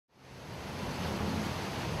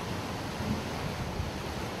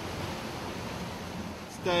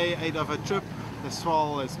day 8 of our trip. The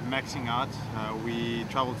swell is maxing out. We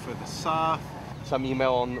traveled further south. Some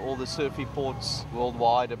email on all the surf reports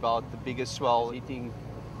worldwide about the biggest swell hitting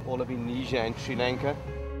all of Indonesia and Sri Lanka.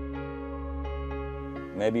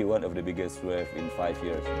 Maybe one of the biggest waves in 5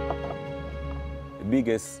 years. The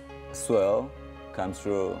biggest swell comes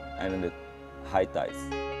through and the high tides.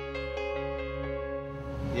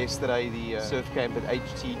 Yesterday the surf camp at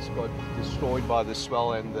HT got destroyed by the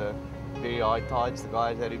swell and the very high tides. The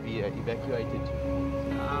guys had to be evacuated.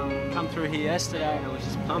 Come through here yesterday and it was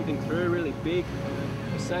just pumping through really big.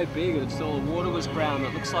 It was so big, all the water was brown.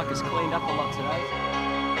 It looks like it's cleaned up a lot today.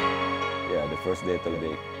 Yeah, the first day till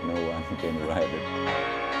day, no one can ride it.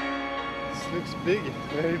 This looks big,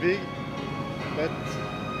 very big, but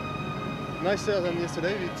nicer than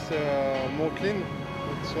yesterday. It's more clean.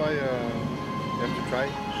 That's why you have to try.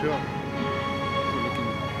 Sure. We're looking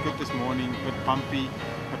good this morning, but bumpy,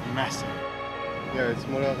 but massive. Yeah, it's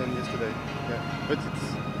smaller than yesterday. Yeah, but it's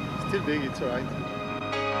still big. It's alright.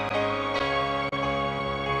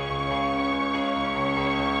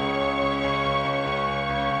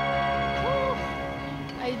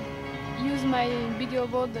 I use my bigger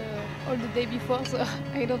board all the day before, so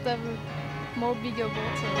I don't have a more bigger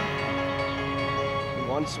board. So.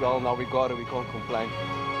 One swell, now we got it, we can't complain.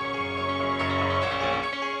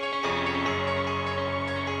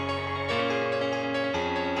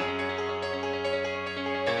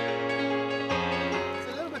 It's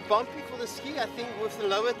a little bit bumpy for the ski. I think with the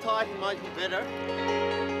lower tide it might be better.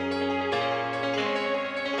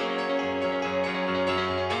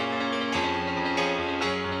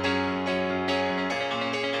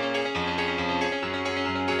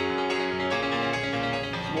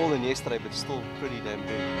 Smaller than yesterday, but still pretty damn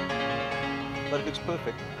big. But it looks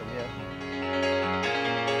perfect from here.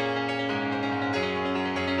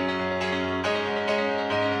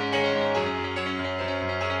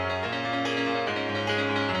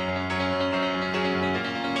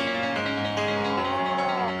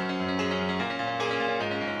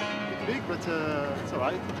 It's big, but it's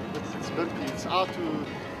alright. But it's bumpy. It's hard to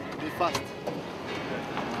be fast.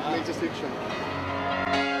 Make the section.